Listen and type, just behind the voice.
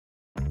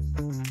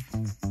Welcome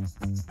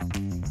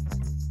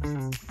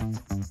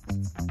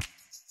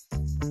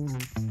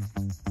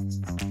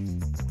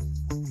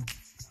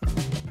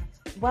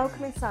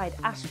inside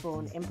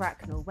Ashbourne in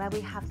Bracknell, where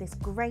we have this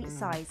great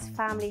sized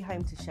family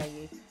home to show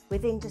you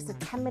within just a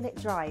 10-minute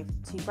drive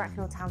to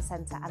Bracknell Town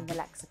Centre and the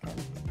Lexicon.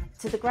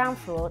 To the ground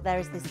floor there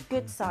is this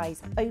good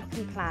sized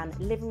open plan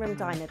living room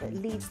diner that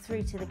leads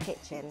through to the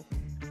kitchen.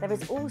 There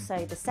is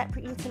also the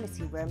separate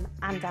utility room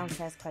and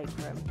downstairs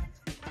cloakroom.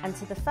 And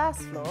to the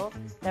first floor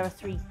there are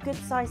 3 good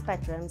sized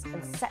bedrooms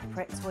and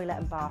separate toilet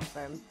and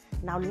bathroom.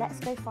 Now let's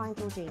go find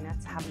Georgina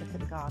to have a look at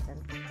the garden.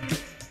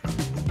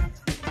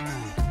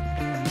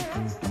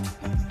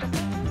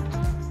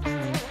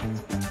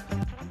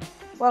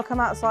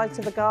 Welcome outside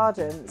to the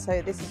garden.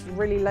 So this is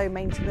really low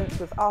maintenance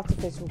with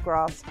artificial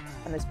grass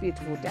and this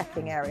beautiful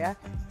decking area.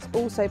 It's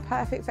also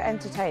perfect for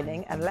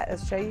entertaining, and let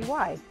us show you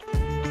why.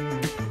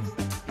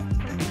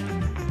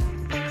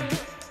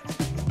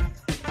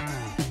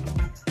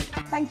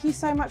 Thank you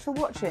so much for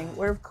watching.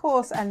 We're of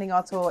course ending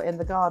our tour in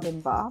the garden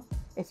bar.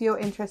 If you're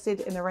interested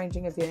in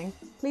arranging a viewing,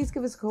 please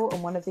give us a call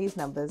on one of these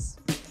numbers.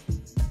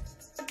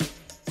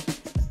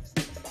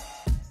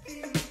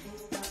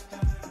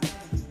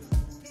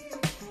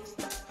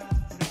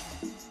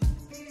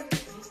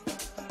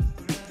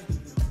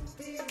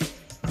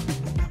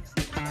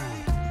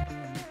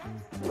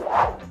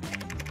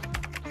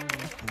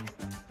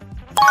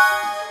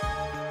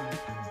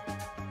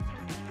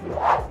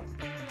 Yeah.